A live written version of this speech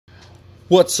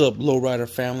What's up, Lowrider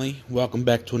family? Welcome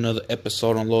back to another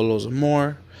episode on Lolos and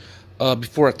More.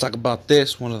 Before I talk about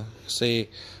this, I want to say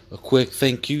a quick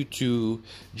thank you to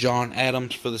John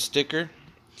Adams for the sticker.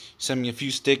 Send me a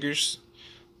few stickers.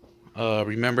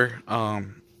 Remember,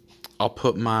 I'll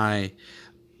put my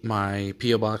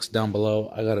P.O. box down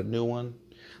below. I got a new one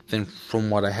than from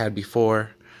what I had before.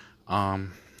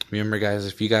 Remember, guys,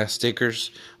 if you got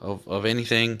stickers of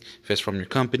anything, if it's from your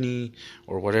company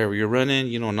or whatever you're running,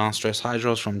 you know, non-stress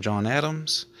hydros from John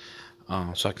Adams.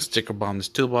 So I can sticker bomb this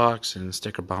toolbox and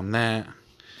sticker bomb that.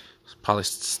 Probably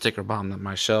sticker bomb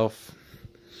my shelf.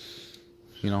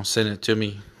 You know, send it to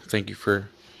me. Thank you for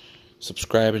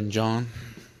subscribing, John.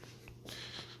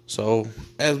 So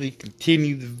as we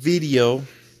continue the video,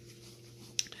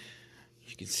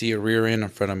 you can see a rear end in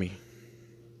front of me.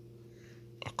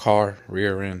 A car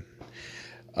rear end.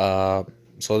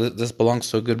 So this belongs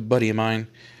to a good buddy of mine.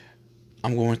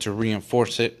 I'm going to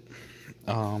reinforce it.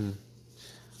 So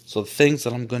the things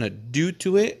that I'm gonna do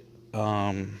to it,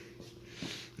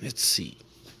 let's see.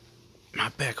 My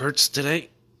back hurts today.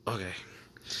 Okay.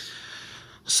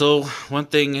 So one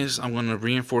thing is I'm gonna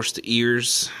reinforce the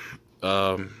ears.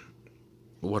 What I'm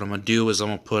gonna do is I'm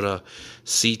gonna put a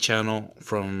C channel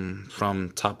from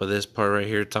top of this part right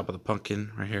here, top of the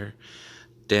pumpkin right here,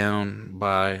 down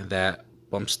by that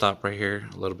bump stop right here,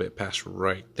 a little bit past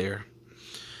right there.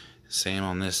 Same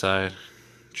on this side,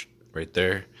 right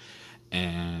there.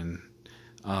 And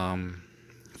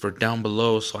for down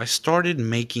below, so I started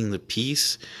making the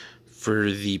piece for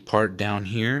the part down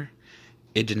here.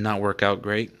 It did not work out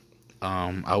great.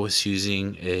 I was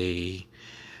using it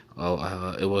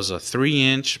was a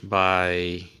 3-inch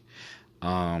by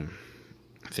I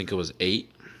think it was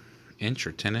 8-inch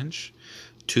or 10-inch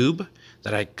tube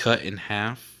that I cut in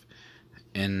half,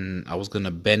 and I was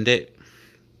gonna bend it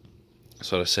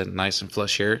so to sit nice and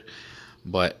flush here,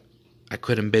 but I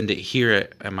couldn't bend it here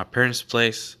at my parents'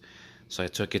 place, so I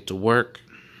took it to work.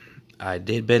 I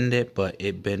did bend it, but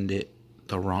it bent it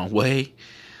the wrong way,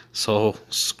 so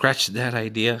scratch that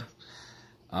idea.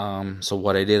 So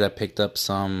what I did, I picked up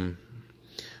some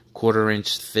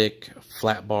 1/4-inch thick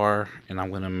flat bar, and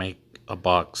I'm gonna make a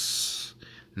box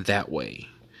that way.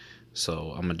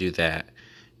 So I'm gonna do that.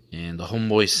 And the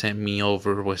homeboy sent me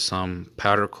over with some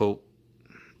powder coat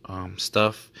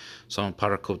stuff. So I'm gonna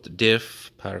powder coat the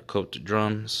diff, powder coat the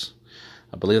drums.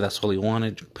 I believe that's all he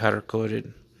wanted, powder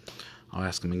coated. I'll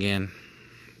ask him again.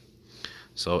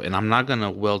 So, and I'm not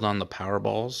gonna weld on the power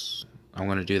balls. I'm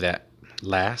gonna do that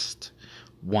last,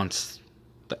 once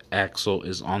the axle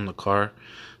is on the car,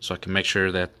 so I can make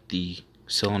sure that the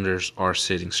cylinders are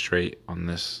sitting straight on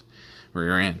this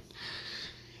rear end.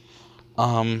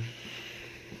 I'm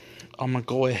gonna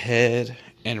go ahead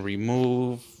and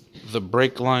remove the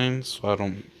brake lines so I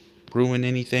don't ruin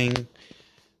anything.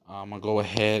 I'm gonna go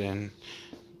ahead and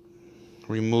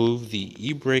remove the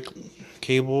e-brake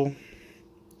cable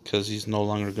because he's no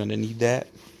longer gonna need that.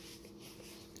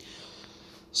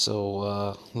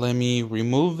 So let me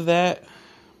remove that,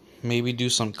 maybe do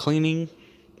some cleaning.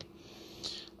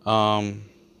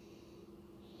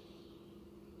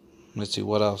 Let's see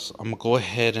what else. I'm gonna go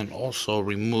ahead and also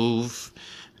remove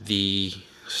the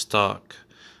stock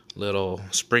little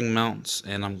spring mounts,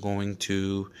 and I'm going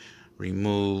to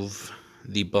remove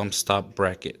the bump stop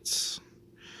brackets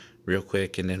real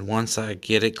quick, and then once I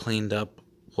get it cleaned up,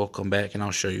 we'll come back and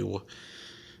I'll show you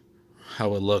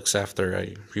how it looks after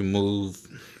I remove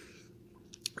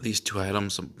these two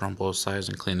items from both sides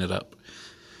and clean it up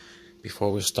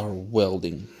before we start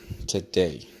welding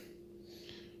today.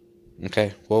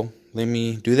 Okay, well, let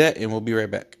me do that and we'll be right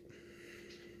back.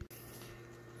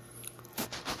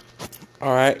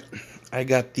 Alright, I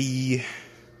got the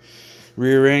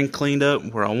rear end cleaned up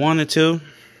where I wanted to.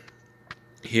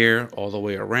 Here, all the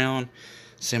way around.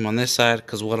 Same on this side,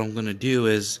 because what I'm going to do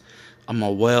is I'm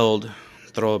going to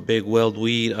throw a big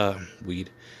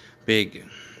big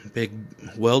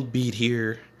weld bead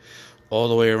here all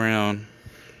the way around.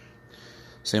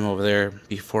 Same over there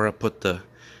before I put the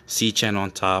C channel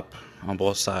on top on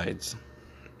both sides.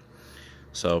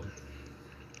 So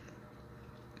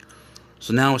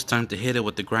now it's time to hit it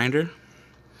with the grinder.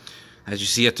 As you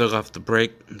see, I took off the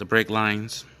brake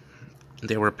lines.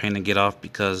 They were a pain to get off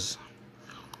because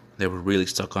they were really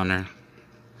stuck on there.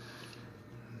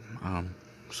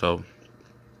 So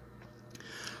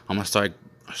I'm gonna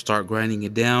start grinding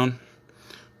it down,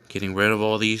 getting rid of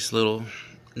all these little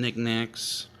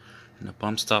knickknacks and the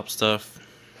bump stop stuff.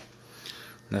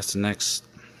 That's the next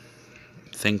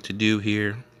thing to do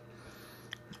here.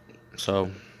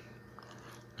 So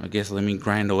I guess let me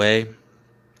grind away,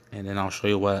 and then I'll show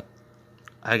you what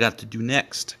I got to do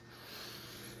next.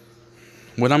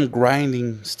 when I'm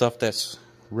grinding stuff that's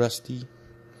rusty,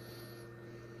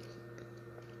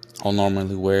 I'll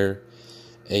normally wear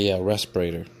a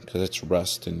respirator because it's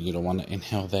rust and you don't want to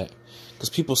inhale that. Because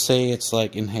people say it's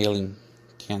like inhaling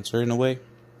cancer in a way.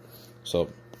 So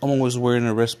I'm always wearing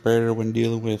a respirator when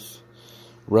dealing with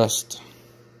rust,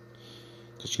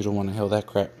 because you don't want to inhale that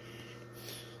crap.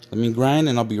 Let me grind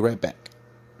and I'll be right back.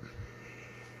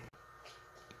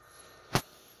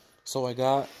 So I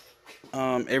got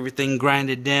everything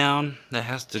grinded down that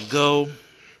has to go,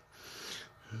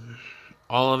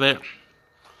 all of it.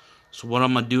 So what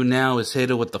I'm gonna do now is hit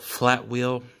it with the flat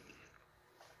wheel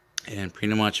and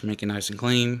pretty much make it nice and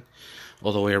clean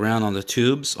all the way around on the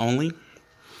tubes only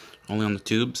on the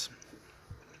tubes.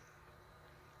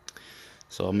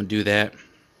 So I'm gonna do that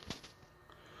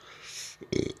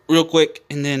real quick,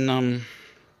 and then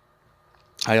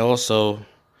I also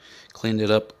cleaned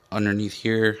it up underneath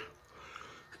here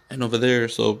and over there,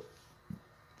 so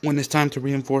when it's time to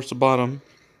reinforce the bottom,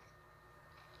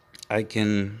 I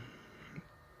can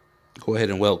go ahead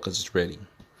and weld because it's ready.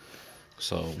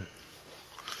 So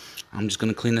I'm just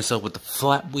gonna clean this up with the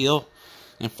flat wheel.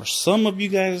 And for some of you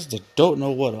guys that don't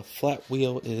know what a flat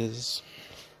wheel is,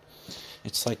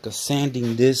 it's like a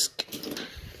sanding disc,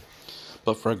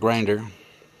 but for a grinder.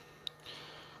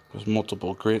 There's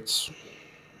multiple grits.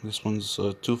 This one's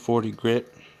a 240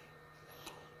 grit.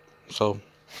 So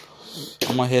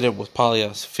I'm gonna hit it with probably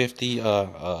a 50,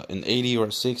 an 80 or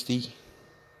a 60,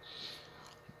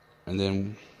 and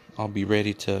then I'll be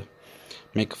ready to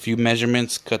make a few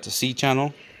measurements, cut the C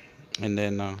channel, and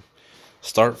then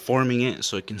start forming it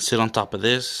so it can sit on top of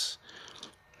this.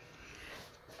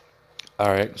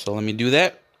 Alright, so let me do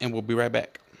that and we'll be right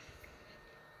back.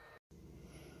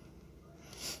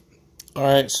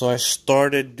 Alright, so I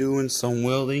started doing some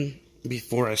welding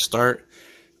before I start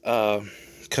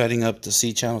cutting up the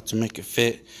C channel to make it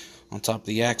fit on top of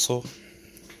the axle.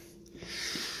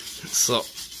 So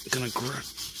I'm gonna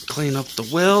clean up the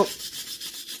weld.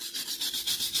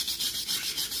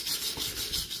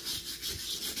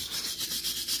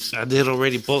 I did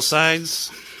already both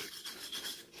sides.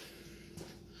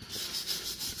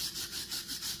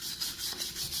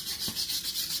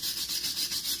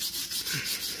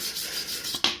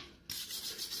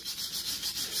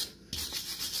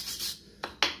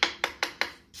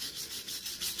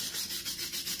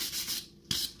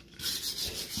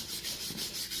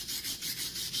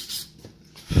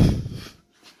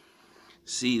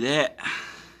 See that?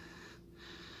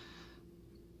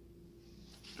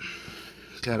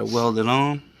 Got it welded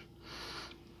on.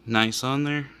 Nice on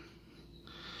there.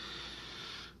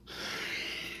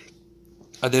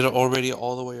 I did it already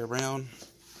all the way around.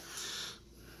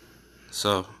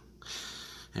 So,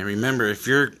 and remember, if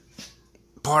you're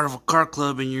part of a car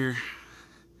club and you're,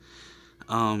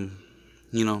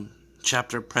 you know,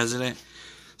 chapter president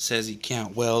says you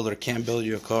can't weld or can't build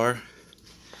you a car,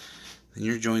 then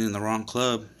you're joining the wrong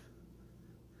club.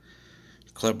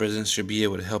 Club presidents should be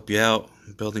able to help you out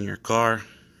building your car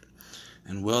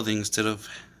and welding instead of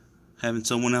having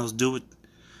someone else do it,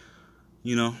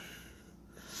 you know.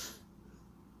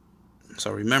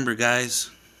 So remember,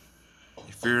 guys,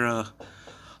 if you're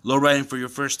low riding for your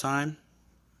first time,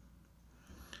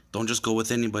 don't just go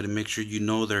with anybody. Make sure you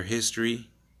know their history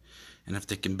and if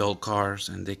they can build cars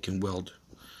and they can weld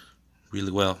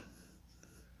really well.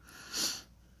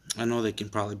 I know they can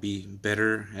probably be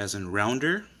better as in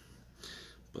rounder,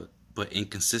 but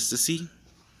inconsistency.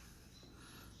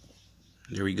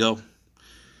 There we go.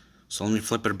 So let me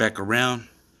flip it back around.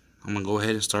 I'm gonna go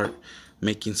ahead and start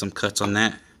making some cuts on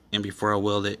that, and before I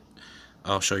weld it,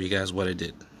 I'll show you guys what I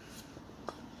did.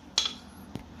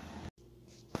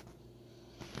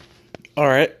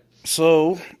 Alright,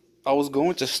 so I was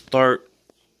going to start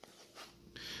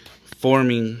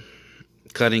forming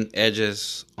cutting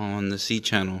edges on the C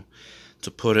channel to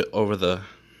put it over the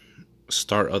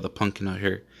start of the pumpkin out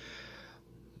here,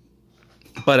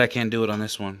 but I can't do it on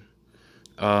this one.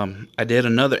 I did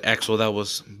another axle that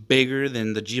was bigger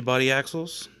than the G-body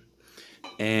axles,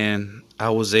 and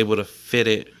I was able to fit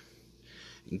it,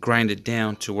 grind it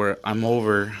down to where I'm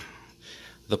over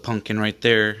the pumpkin right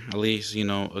there, at least, you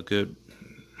know, a good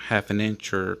half an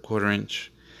inch or quarter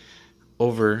inch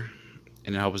over,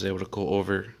 and I was able to go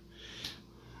over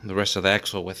the rest of the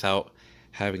axle without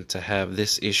having to have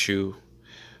this issue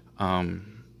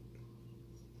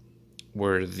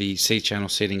where the C channel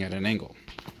sitting at an angle,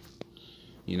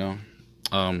 you know.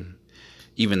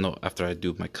 Even though after I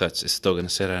do my cuts it's still gonna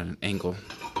sit at an angle,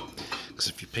 because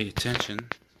if you pay attention,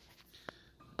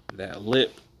 that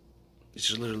lip is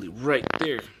just literally right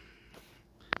there,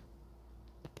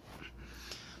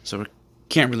 so we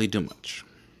can't really do much.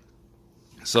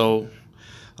 So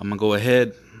I'm gonna go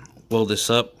ahead, weld this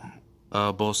up,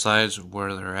 both sides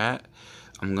where they're at.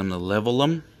 I'm gonna level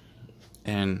them,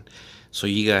 and so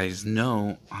you guys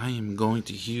know, I am going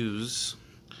to use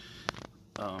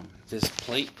this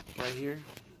plate right here.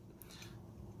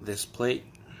 This plate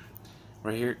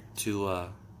right here to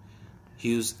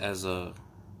use as a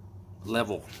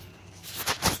level,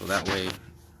 so that way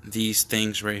these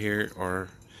things right here are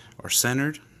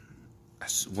centered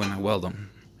when I weld them.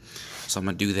 So I'm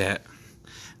gonna do that.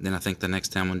 And then I think the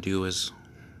next thing I'm gonna do is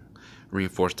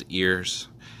reinforce the ears.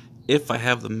 If I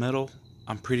have the metal,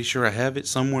 I'm pretty sure I have it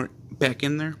somewhere back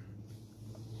in there.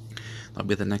 That'll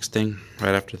be the next thing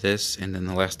right after this, and then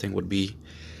the last thing would be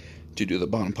to do the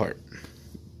bottom part.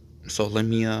 So let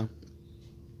me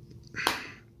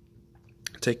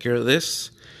take care of this,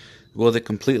 weld it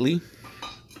completely,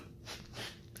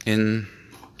 and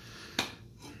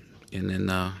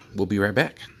then we'll be right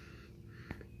back.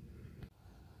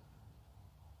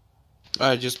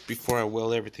 Alright, just before I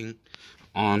weld everything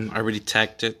on, I already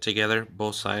tacked it together,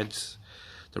 both sides.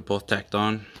 They're both tacked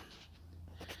on.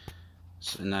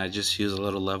 So, and I just use a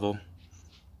little level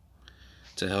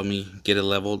to help me get it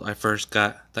leveled. I first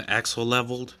got the axle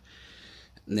leveled,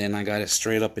 and then I got it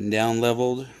straight up and down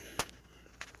leveled,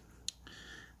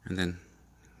 and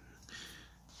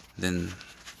then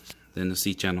the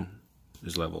C channel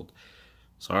is leveled.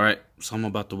 So alright, so I'm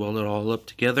about to weld it all up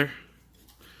together.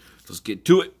 Let's get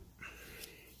to it.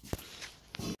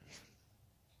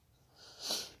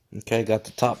 Okay, got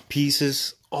the top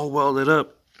pieces all welded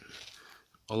up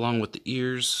along with the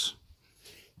ears.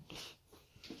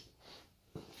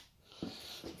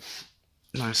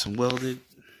 Nice and welded.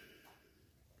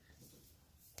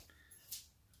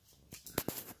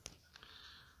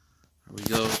 There we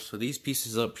go. So these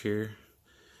pieces up here,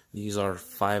 these are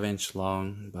 5"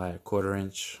 long by 1/4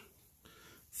 inch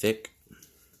thick.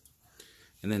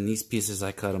 And then these pieces,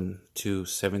 I cut them to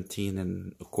 17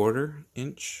 1/4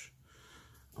 inch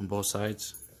on both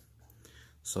sides.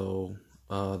 So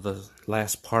the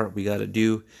last part we got to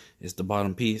do is the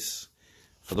bottom piece.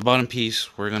 For the bottom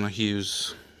piece, we're gonna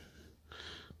use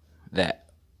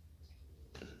that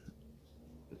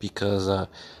because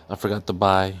I forgot to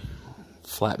buy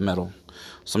flat metal,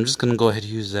 so I'm just gonna go ahead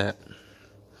and use that,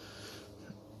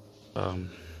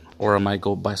 or I might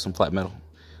go buy some flat metal,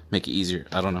 make it easier,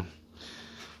 I don't know.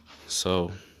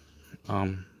 So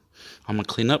I'm gonna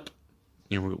clean up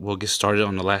and we'll get started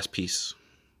on the last piece.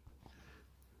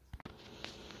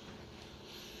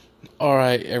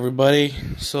 Alright everybody,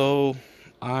 so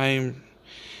I'm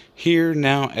here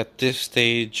now at this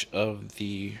stage of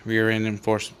the rear end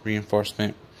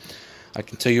reinforcement. I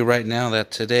can tell you right now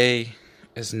that today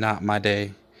is not my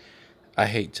day. I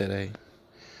hate today.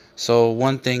 So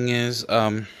one thing is,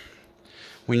 when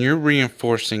you're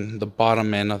reinforcing the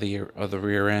bottom end of the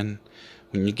rear end,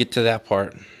 when you get to that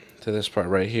part, to this part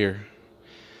right here,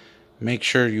 make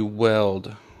sure you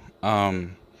weld.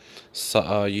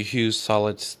 You use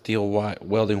solid steel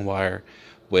welding wire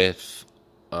with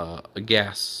a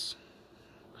gas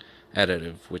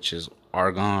additive, which is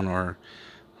argon, or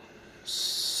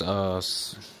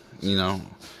you know,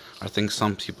 I think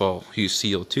some people use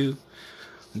CO2,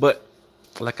 but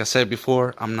like I said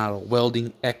before, I'm not a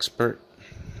welding expert.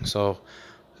 So,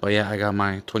 but yeah, I got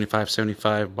my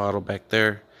 2575 bottle back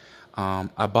there.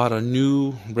 I bought a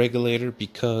new regulator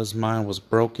because mine was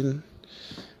broken.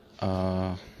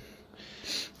 And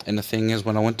the thing is,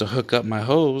 when I went to hook up my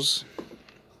hose,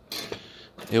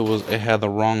 it had the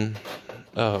wrong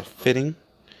fitting.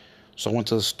 So I went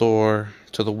to the store,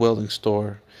 to the welding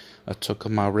store. I took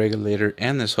my regulator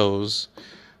and this hose.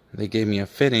 They gave me a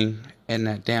fitting, and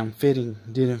that damn fitting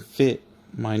didn't fit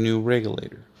my new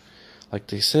regulator like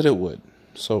they said it would.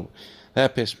 So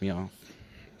that pissed me off.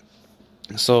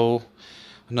 So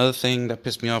another thing that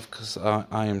pissed me off, because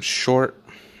I am short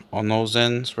on those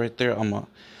ends right there. I'm a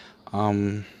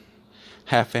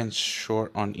 1/2 inch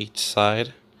short on each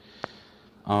side.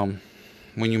 When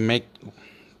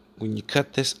you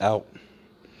cut this out,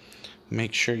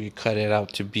 make sure you cut it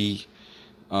out to be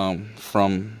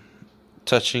from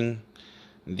touching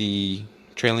the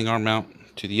trailing arm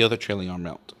mount to the other trailing arm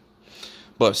mount.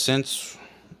 But since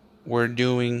we're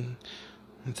doing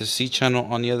the C channel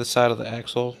on the other side of the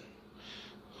axle,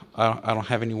 I don't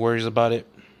have any worries about it.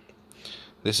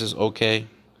 This is okay.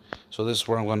 So this is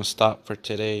where I'm going to stop for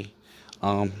today.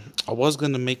 I was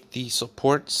going to make the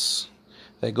supports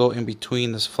that go in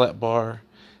between this flat bar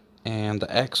and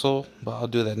the axle, but I'll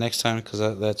do that next time, because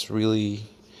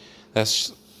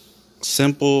that's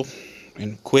simple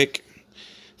and quick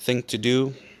thing to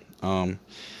do.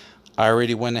 I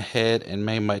already went ahead and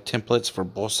made my templates for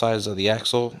both sides of the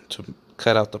axle to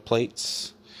cut out the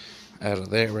plates, out of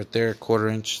there, right there, 1/4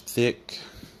 inch thick.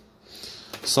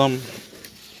 Some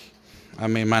I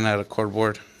made mine out of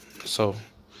cardboard, so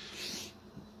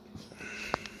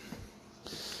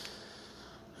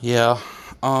yeah.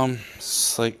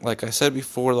 It's like I said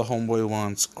before, the homeboy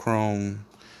wants chrome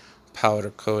powder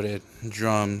coated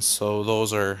drums, so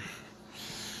those are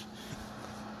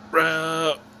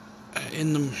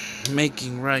in the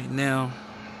making right now.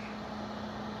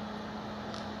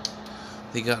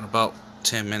 They got about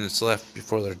 10 minutes left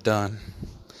before they're done.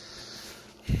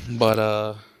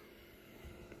 But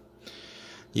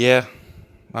yeah,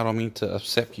 I don't mean to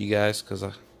upset you guys, because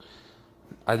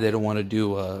I didn't want to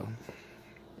do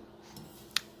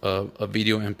a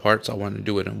video in parts. I want to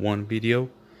do it in one video,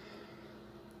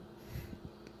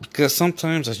 because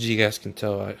sometimes, as you guys can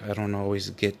tell, I don't always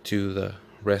get to the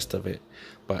rest of it.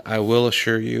 But I will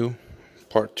assure you,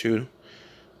 part 2,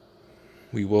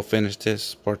 we will finish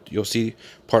this part. You'll see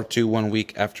part 2 1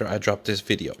 week after I drop this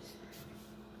video.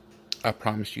 I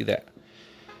promise you that.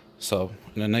 So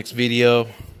in the next video,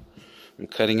 I'm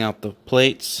cutting out the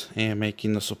plates and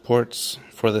making the supports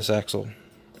for this axle.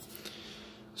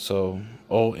 So,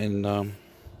 oh, and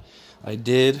I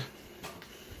did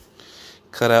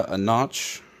cut out a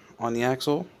notch on the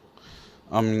axle.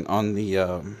 On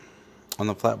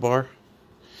the flat bar.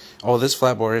 Oh, this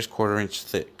flat bar is 1/4 inch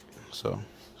thick, so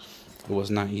it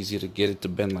was not easy to get it to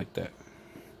bend like that.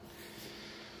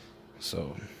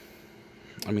 So,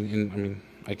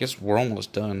 I guess we're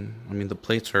almost done. I mean, the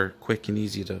plates are quick and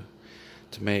easy to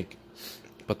make.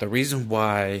 But the reason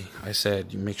why I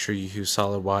said you make sure you use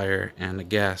solid wire and a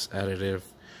gas additive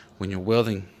when you're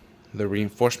welding the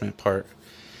reinforcement part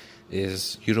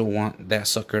is you don't want that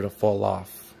sucker to fall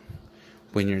off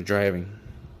when you're driving.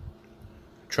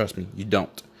 Trust me, you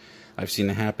don't. I've seen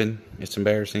it happen. It's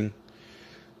embarrassing.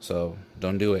 So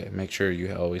don't do it. Make sure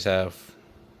you always have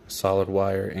solid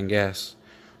wire and gas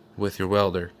with your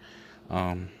welder.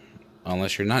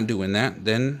 Unless you're not doing that,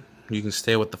 then you can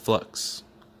stay with the flux.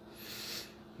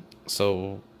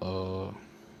 So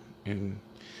and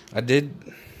I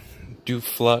did do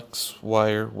flux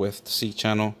wire with the C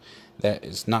channel. That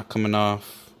is not coming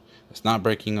off. It's not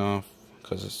breaking off,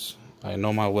 because I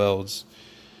know my welds.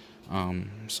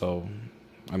 So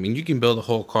I mean, you can build a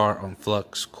whole car on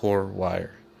flux core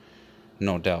wire,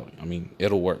 no doubt. I mean,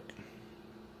 it'll work.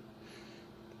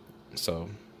 So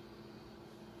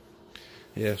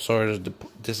yeah, sorry to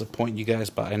disappoint you guys,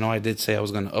 but I know I did say I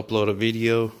was going to upload a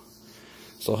video.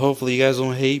 So hopefully you guys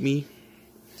don't hate me.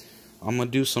 I'm going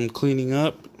to do some cleaning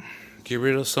up, get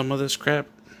rid of some of this crap,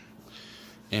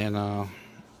 and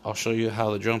I'll show you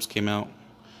how the drums came out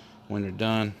when they're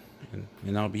done, and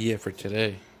that'll be it for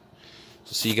today.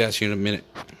 So see you guys here in a minute.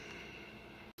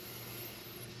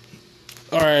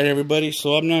 Alright everybody,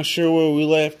 so I'm not sure where we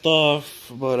left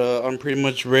off, but I'm pretty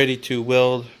much ready to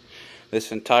weld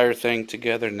this entire thing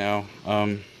together now.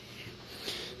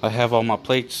 I have all my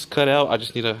plates cut out. I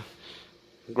just need to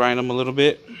grind them a little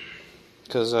bit,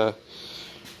 because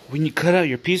when you cut out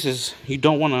your pieces, you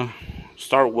don't want to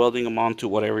start welding them onto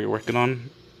whatever you're working on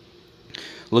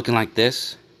looking like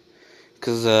this,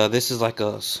 because this is like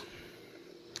a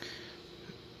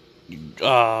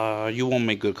you won't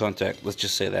make good contact. Let's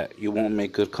just say that you won't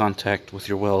make good contact with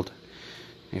your weld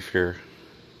if you're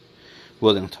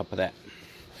welding on top of that.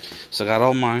 So I got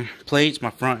all my plates, my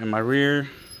front and my rear.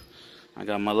 I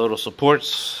got my little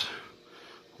supports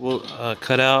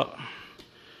cut out,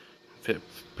 fit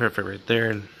perfect right there,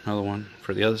 and another one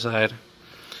for the other side.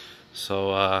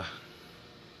 So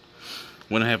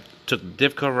when I took the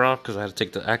diff cover off, because I had to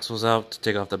take the axles out to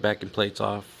take off the backing plates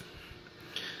off,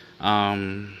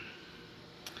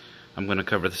 I'm going to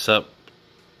cover this up.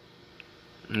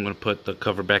 I'm going to put the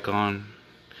cover back on.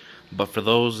 But for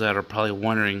those that are probably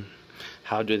wondering,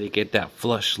 how do they get that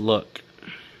flush look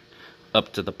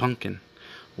up to the pumpkin?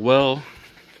 Well,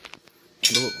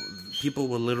 people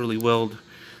will literally weld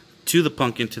to the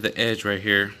pumpkin, to the edge right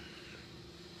here,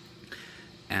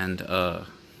 and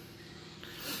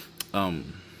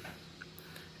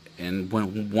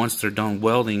once they're done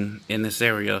welding in this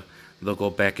area, they'll go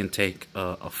back and take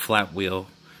a flat wheel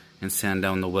and sand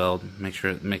down the weld,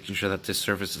 making sure that this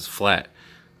surface is flat,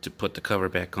 to put the cover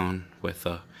back on with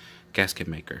a gasket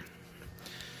maker.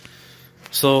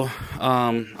 So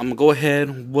I'm gonna go ahead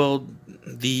and weld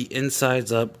the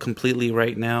insides up completely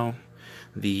right now,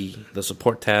 the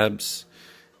support tabs,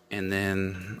 and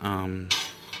then I'm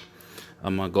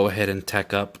gonna go ahead and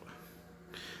tack up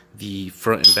the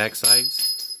front and back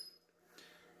sides,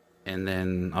 and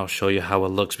then I'll show you how it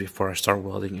looks before I start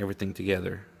welding everything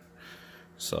together.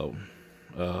 So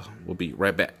we'll be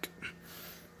right back.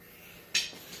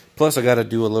 Plus I gotta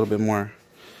do a little bit more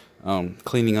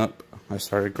cleaning up, I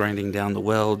started grinding down the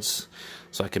welds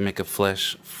so I can make a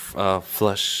flush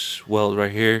weld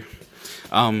right here.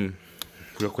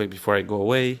 Real quick before I go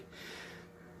away,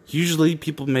 usually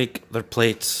people make their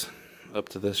plates up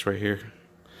to this right here,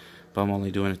 but I'm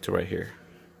only doing it to right here.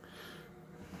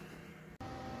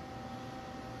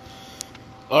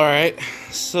 Alright,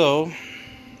 so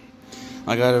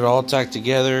I got it all tacked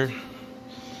together.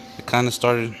 I kind of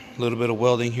started a little bit of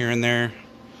welding here and there.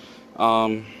 So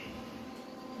I'm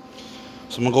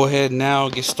gonna go ahead now,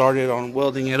 get started on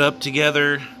welding it up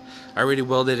together. I already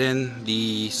welded in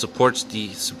the supports in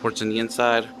the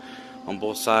inside on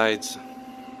both sides.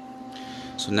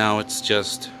 So now it's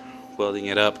just welding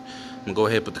it up. I'm gonna go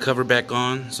ahead and put the cover back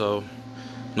on so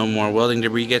no more welding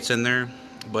debris gets in there.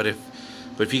 But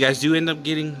if you guys do end up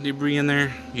getting debris in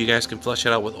there, you guys can flush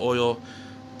it out with oil.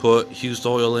 Put used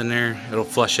oil in there, it'll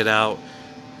flush it out,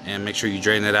 and make sure you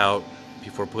drain it out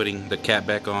before putting the cap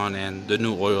back on and the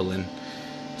new oil in.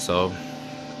 So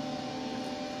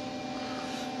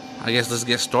I guess let's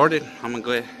get started. I'm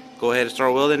gonna go ahead and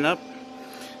start welding up,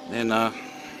 and I'll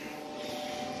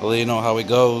let you know how it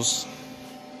goes.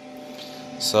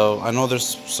 So I know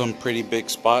there's some pretty big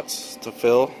spots to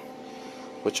fill,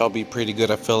 which I'll be pretty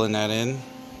good at filling that in.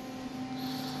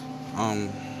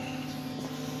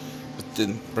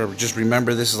 But just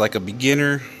remember, this is like a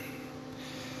beginner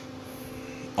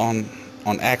on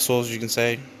axles, you can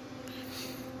say.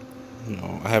 You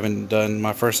know, I haven't done,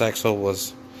 my first axle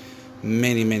was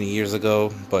many years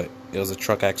ago, but it was a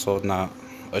truck axle, not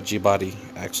a G-body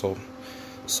axle.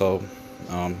 So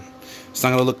it's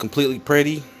not gonna look completely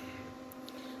pretty,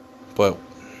 but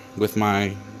with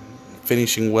my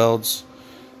finishing welds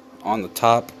on the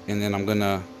top, and then I'm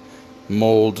gonna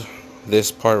mold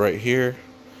this part right here.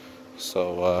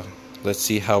 So let's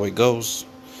see how it goes.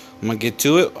 I'm gonna get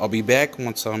to it. I'll be back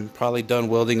once I'm probably done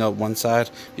welding up one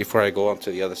side before I go on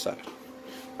to the other side.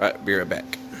 Alright, be right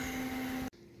back.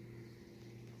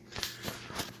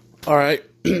 Alright,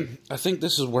 I think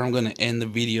this is where I'm gonna end the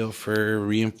video for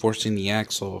reinforcing the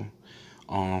axle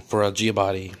for a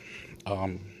G-body.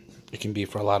 It can be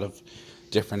for a lot of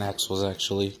different axles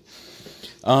actually.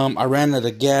 I ran out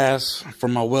of gas for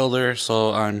my welder,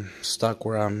 so I'm stuck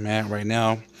where I'm at right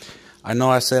now. I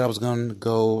know I said I was going to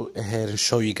go ahead and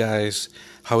show you guys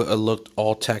how it looked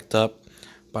all tacked up,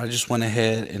 but I just went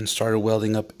ahead and started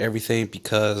welding up everything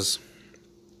because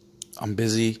I'm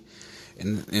busy,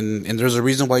 and there's a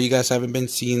reason why you guys haven't been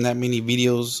seeing that many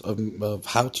videos of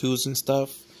how-tos and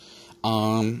stuff.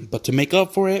 But to make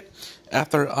up for it,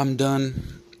 after I'm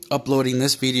done uploading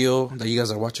this video that you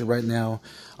guys are watching right now,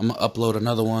 I'm gonna upload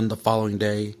another one the following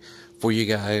day for you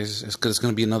guys. It's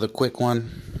gonna be another quick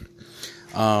one.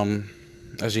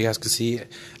 As you guys can see,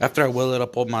 after I welded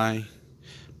up all my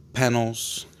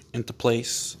panels into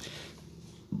place,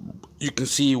 you can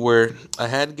see where I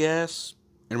had gas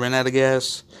and ran out of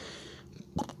gas.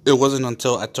 It wasn't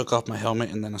until I took off my helmet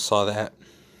and then I saw that.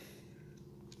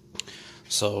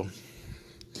 So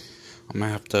I'm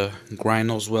gonna have to grind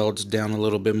those welds down a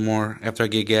little bit more after I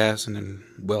get gas, and then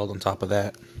weld on top of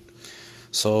that.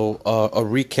 So a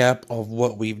recap of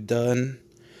what we've done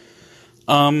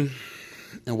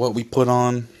and what we put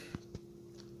on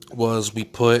was, we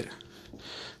put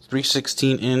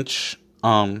 3/16"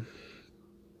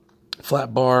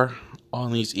 flat bar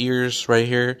on these ears right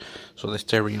here so they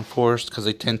stay reinforced, because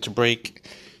they tend to break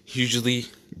usually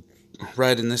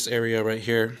right in this area right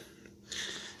here.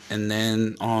 And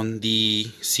then on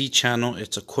the C channel,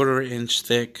 it's a 1/4 inch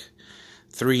thick,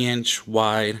 3 inch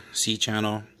wide C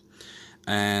channel.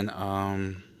 And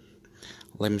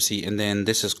let me see, and then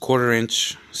this is 1/4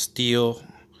 inch steel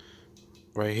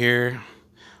right here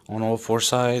on all 4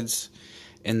 sides.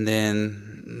 And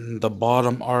then the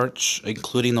bottom arch,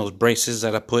 including those braces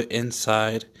that I put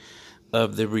inside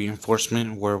of the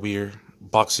reinforcement where we're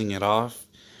boxing it off,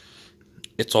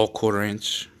 it's all 1/4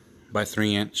 inch by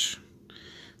 3 inch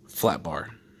flat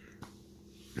bar.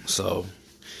 So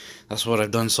that's what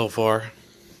I've done so far.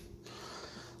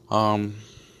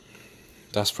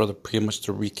 That's for the pretty much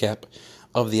the recap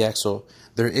of the axle.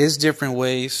 There is different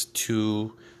ways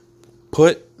to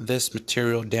put this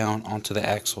material down onto the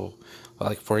axle.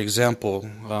 Like for example,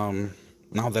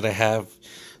 now that I have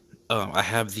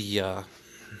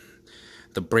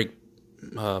the brake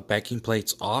backing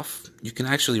plates off, you can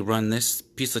actually run this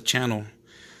piece of channel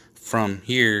from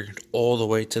here all the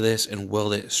way to this and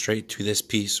weld it straight to this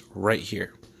piece right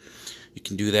here. You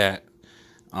can do that.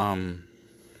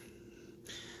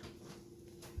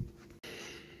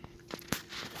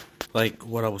 Like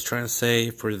what I was trying to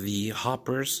say for the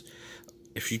hoppers,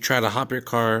 if you try to hop your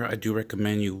car, I do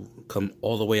recommend you come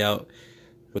all the way out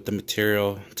with the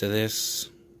material to this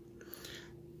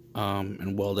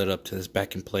and weld it up to this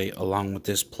backing plate along with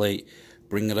this plate.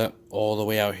 Bring it up all the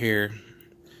way out here,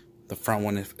 the front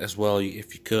one as well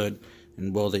if you could,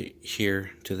 and weld it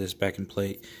here to this backing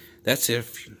plate. That's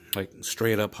if, like,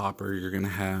 straight up hopper, you're gonna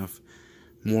have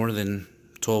more than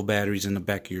 12 batteries in the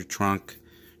back of your trunk.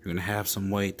 You're gonna have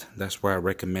some weight. That's where I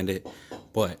recommend it.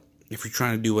 But if you're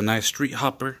trying to do a nice street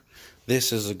hopper,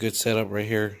 this is a good setup right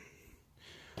here.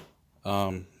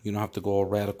 You don't have to go all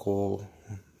radical.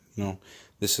 You know,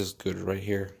 this is good right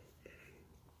here.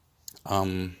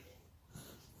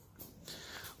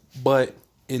 But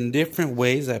in different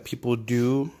ways that people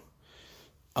do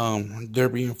their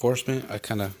reinforcement, I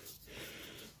kind of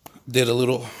did a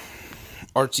little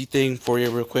artsy thing for you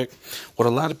real quick. What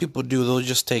a lot of people do, they'll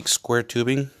just take square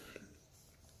tubing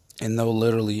and they'll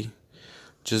literally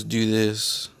just do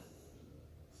this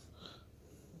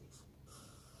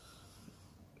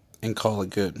and call it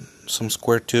good. Some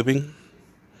square tubing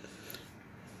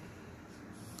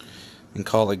and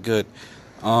call it good.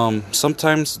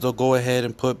 Sometimes they'll go ahead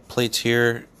and put plates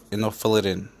here and they'll fill it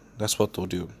in. That's what they'll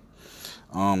do.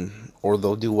 Or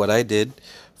they'll do what I did.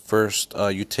 First,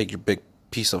 you take your big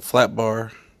piece of flat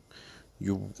bar,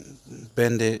 you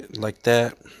bend it like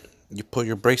that, you put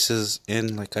your braces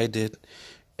in like I did,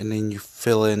 and then you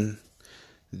fill in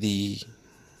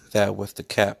that with the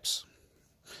caps,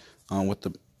 with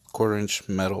the 1/4 inch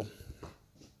metal.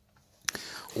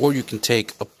 Or you can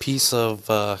take a piece of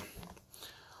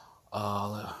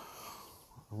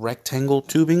rectangle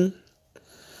tubing,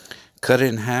 cut it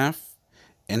in half,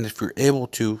 and if you're able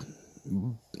to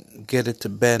get it to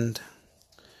bend,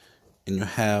 and you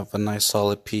have a nice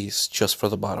solid piece just for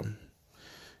the bottom.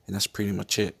 And that's pretty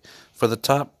much it. For the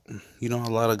top, you know,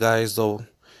 a lot of guys, they'll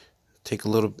take a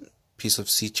little piece of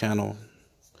C-channel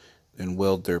and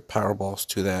weld their power balls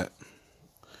to that,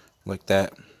 like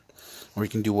that. Or you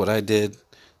can do what I did,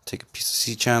 take a piece of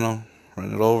C-channel,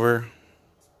 run it over,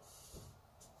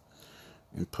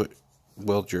 and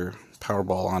weld your power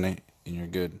ball on it, and you're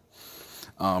good.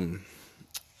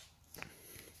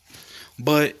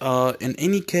 But in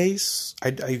any case,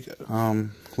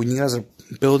 when you guys are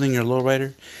building your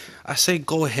lowrider, I say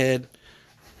go ahead,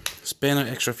 spend an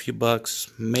extra few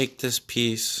bucks, make this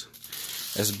piece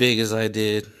as big as I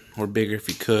did, or bigger if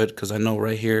you could, because I know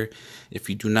right here, if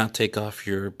you do not take off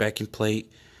your backing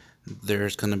plate,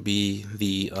 there's gonna be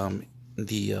the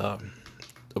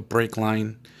brake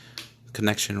line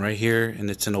connection right here, and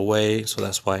it's in the way, so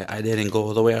that's why I didn't go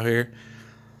all the way out here.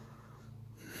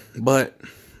 But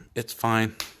it's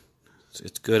fine.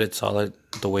 It's good. It's solid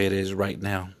the way it is right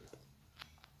now.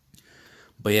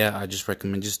 But yeah, I just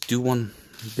recommend just do one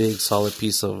big solid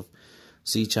piece of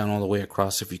C-channel all the way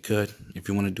across if you could, if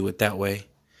you want to do it that way.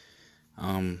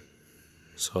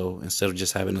 So instead of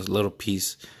just having a little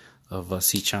piece of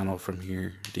C-channel from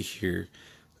here to here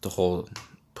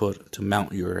to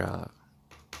mount your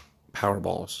power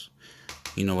balls,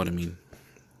 you know what I mean.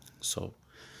 So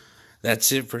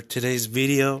that's it for today's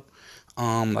video.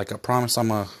 Like I promised, I'm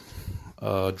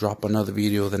gonna drop another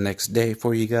video the next day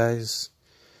for you guys.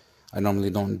 I normally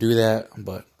don't do that,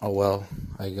 but oh well,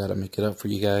 I gotta make it up for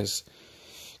you guys,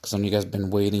 because some of you guys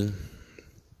been waiting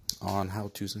on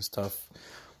how-tos and stuff.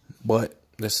 But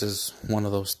this is one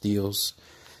of those deals.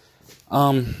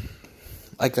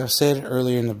 Like I said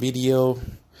earlier in the video,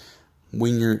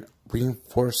 when you're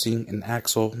reinforcing an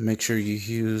axle, make sure you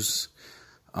use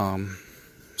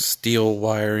steel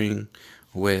wiring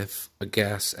with a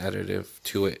gas additive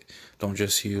to it. Don't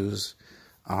just use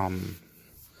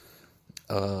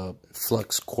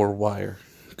flux core wire,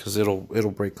 because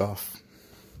it'll break off.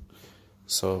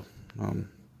 So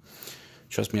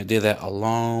trust me, I did that a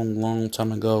long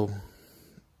time ago,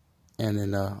 and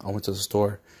then I went to the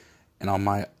store, and on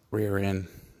my rear end,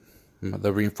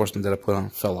 the reinforcement that I put on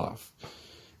fell off,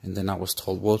 and then I was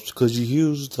told, well, it's because you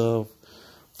used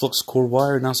flux core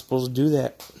wire, not supposed to do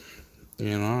that.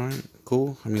 You know, alright,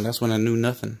 cool. I mean, that's when I knew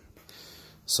nothing.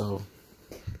 So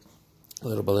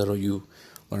little by little you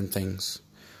learn things.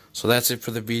 So that's it for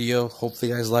the video.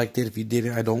 Hopefully you guys liked it. If you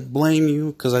didn't, I don't blame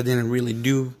you, because I didn't really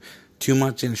do too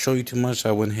much and show you too much.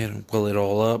 I went ahead and pull it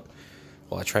all up.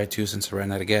 Well, I tried to, since I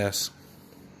ran out of gas.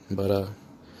 But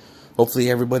hopefully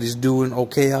everybody's doing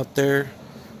okay out there.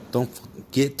 Don't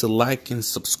forget to like and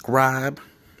subscribe.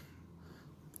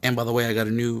 And by the way, I got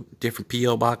a new different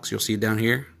P.O. box. You'll see it down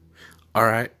here.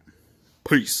 Alright.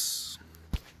 Peace.